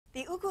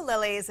The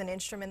ukulele is an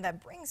instrument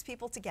that brings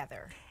people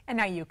together. And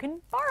now you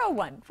can borrow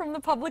one from the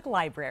public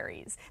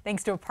libraries.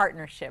 Thanks to a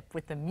partnership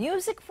with the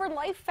Music for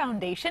Life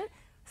Foundation,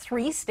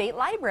 3 state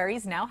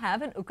libraries now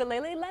have an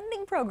ukulele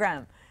lending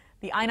program.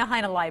 The Aina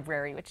Haina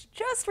Library, which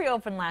just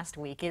reopened last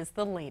week, is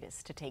the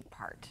latest to take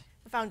part.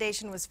 The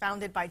foundation was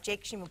founded by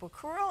Jake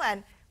Shimabukuro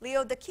and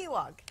Leo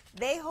Dakiwag.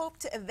 They hope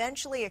to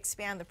eventually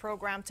expand the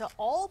program to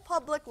all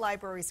public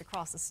libraries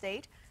across the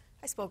state.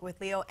 I spoke with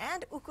Leo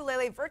and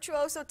ukulele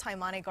virtuoso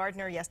Taimane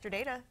Gardner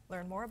yesterday to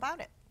learn more about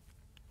it.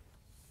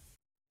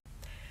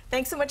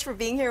 Thanks so much for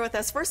being here with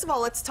us. First of all,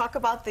 let's talk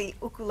about the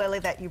ukulele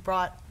that you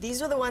brought.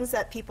 These are the ones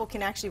that people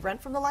can actually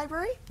rent from the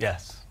library?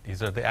 Yes,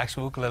 these are the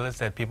actual ukuleles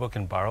that people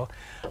can borrow,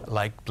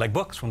 like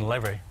books from the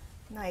library.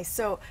 Nice.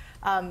 So,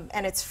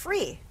 and it's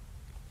free.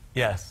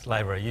 Yes,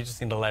 library. You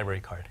just need a library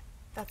card.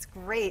 That's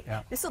great.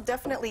 Yeah. This will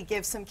definitely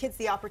give some kids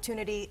the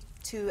opportunity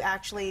to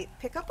actually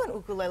pick up an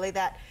ukulele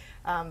that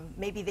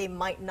maybe they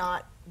might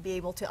not be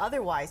able to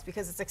otherwise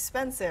because it's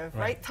expensive,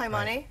 right,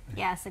 Taimane? Right.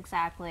 Yes,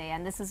 exactly.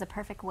 And this is a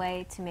perfect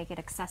way to make it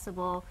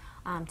accessible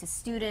to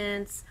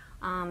students.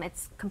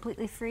 It's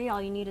completely free.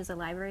 All you need is a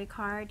library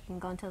card. You can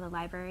go into the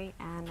library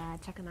and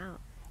check them out.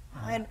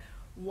 And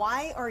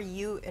why are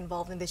you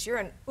involved in this? You're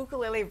an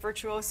ukulele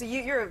virtuoso.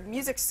 You're a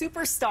music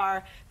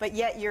superstar, but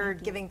yet you're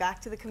giving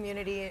back to the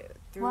community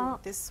through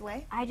this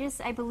way?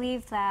 I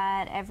believe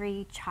that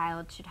every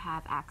child should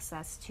have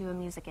access to a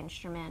music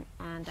instrument,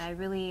 and I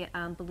really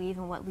believe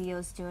in what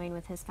Leo's doing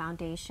with his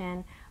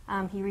foundation.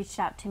 He reached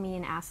out to me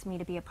and asked me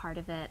to be a part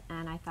of it,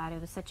 and I thought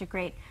it was such a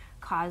great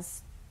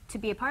cause to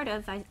be a part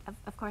of.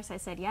 Of course, I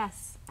said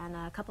yes. And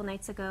a couple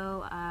nights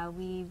ago,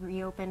 we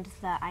reopened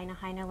the Aina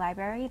Haina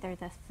Library. They're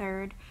the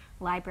 3rd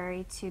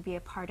library to be a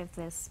part of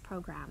this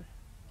program.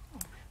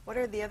 What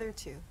are the other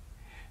 2?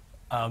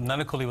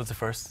 Nanakuli was the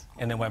first,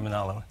 and then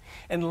Waimanalo.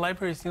 And the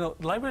libraries,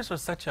 libraries are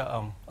such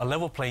a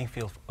level playing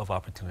field of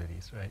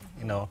opportunities, right?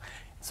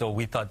 So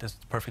we thought this was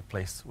the perfect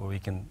place where we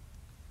can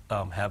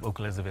have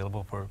ukuleles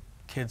available for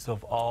kids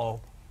of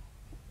all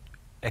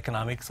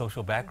economic,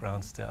 social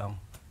backgrounds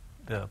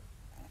to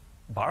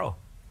borrow.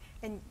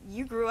 And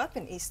you grew up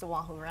in East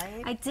Oahu,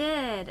 right? I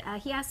did.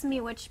 He asked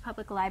me which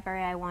public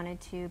library I wanted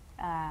to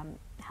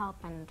help,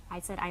 and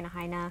I said Aina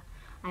Haina.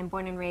 I'm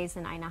born and raised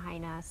in Aina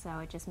Haina, so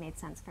it just made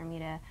sense for me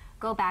to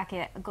go back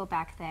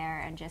there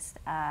and just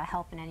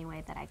help in any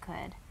way that I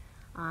could.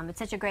 It's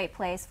such a great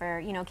place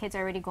for, kids are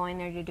already going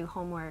there to do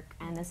homework,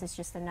 and this is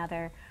just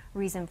another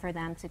reason for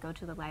them to go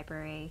to the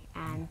library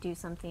and do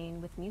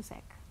something with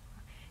music.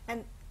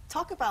 And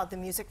talk about the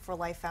Music for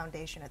Life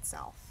Foundation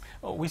itself.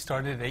 Well, we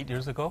started 8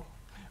 years ago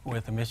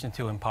with a mission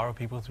to empower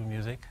people through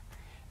music,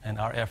 and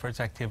our efforts,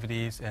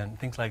 activities, and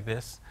things like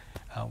this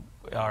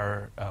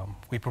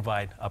we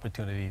provide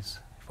opportunities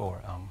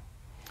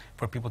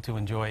for people to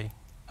enjoy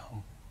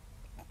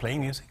playing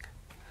music,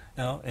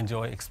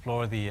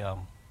 explore the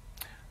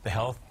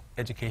health,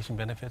 education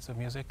benefits of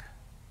music.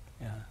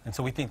 Yeah, and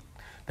so we think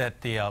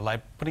that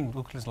putting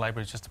ukuleles in the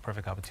library is just a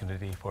perfect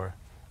opportunity for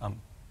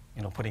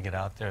putting it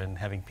out there and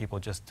having people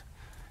just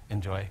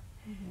enjoy.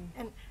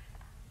 And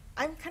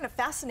I'm kind of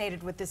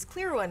fascinated with this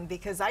clear one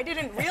because I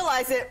didn't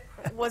realize it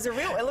was a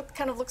real,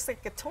 kind of looks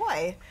like a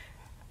toy.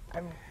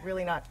 I'm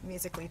really not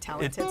musically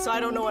talented, so I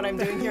don't know what I'm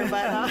doing here,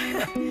 but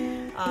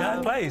yeah,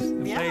 it plays.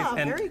 Yeah,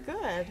 very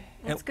good.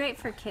 It's great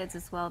for kids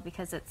as well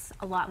because it's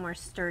a lot more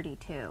sturdy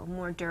too,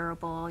 more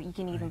durable. You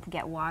can even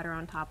get water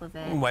on top of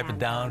it. And wipe it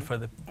down for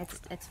the...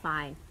 It's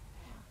fine.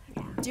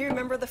 Yeah. Do you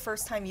remember the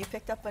first time you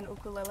picked up an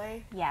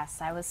ukulele? Yes,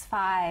 I was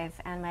 5,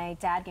 and my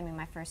dad gave me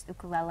my first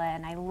ukulele,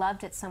 and I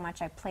loved it so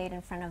much I played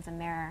in front of the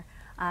mirror,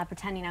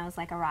 pretending I was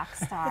like a rock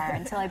star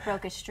until I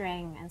broke a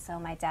string, and so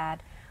my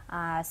dad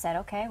said,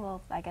 okay,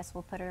 well, I guess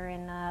we'll put her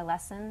in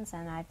lessons,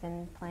 and I've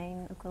been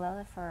playing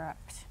ukulele for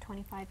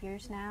 25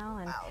 years now,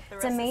 and wow,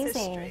 it's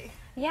amazing.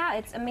 Yeah,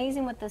 it's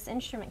amazing what this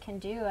instrument can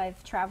do.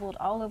 I've traveled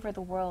all over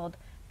the world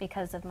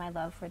because of my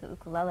love for the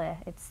ukulele.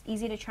 It's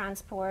easy to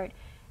transport.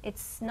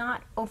 It's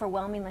not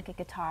overwhelming like a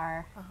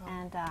guitar,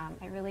 and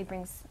it really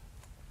brings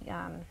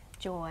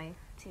joy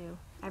to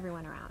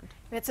everyone around.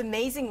 And it's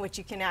amazing what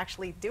you can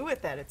actually do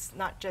with it. It's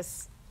not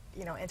just,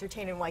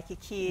 entertain in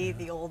Waikiki,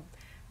 the old,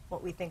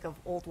 what we think of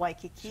old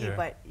Waikiki,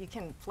 but you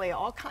can play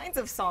all kinds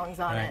of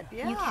songs on it.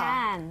 Yeah. You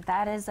can.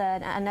 That is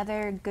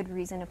another good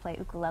reason to play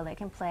ukulele. It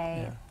can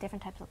play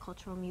different types of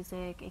cultural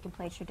music. It can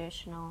play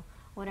traditional,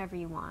 whatever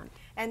you want.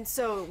 And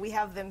so we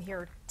have them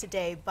here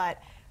today,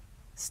 but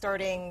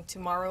starting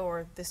tomorrow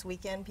or this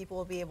weekend, people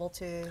will be able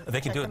to They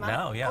can do it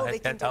now, yeah.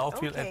 At all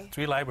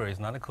 3 libraries,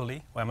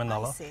 Nanakuli,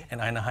 Waimanalo, and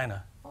Aina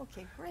Haina.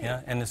 Okay, great.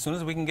 Yeah, and as soon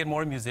as we can get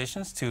more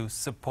musicians to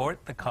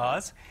support the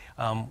cause,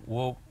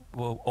 we'll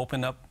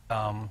open up,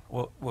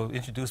 we'll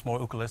introduce more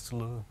ukuleles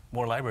to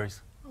more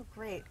libraries. Oh,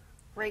 great.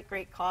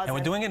 Great cause. And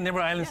we're doing it in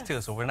Neighbor Islands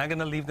too, so we're not going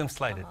to leave them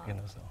slighted,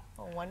 so.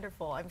 Oh,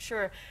 wonderful. I'm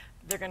sure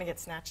they're going to get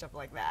snatched up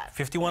like that.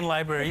 51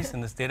 libraries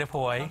in the state of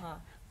Hawaii,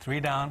 3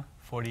 down,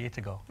 48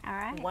 to go. All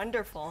right.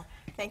 Wonderful.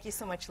 Thank you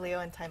so much, Leo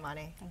and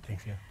Taimane.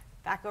 Thank you.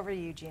 Back over to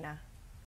you, Gina.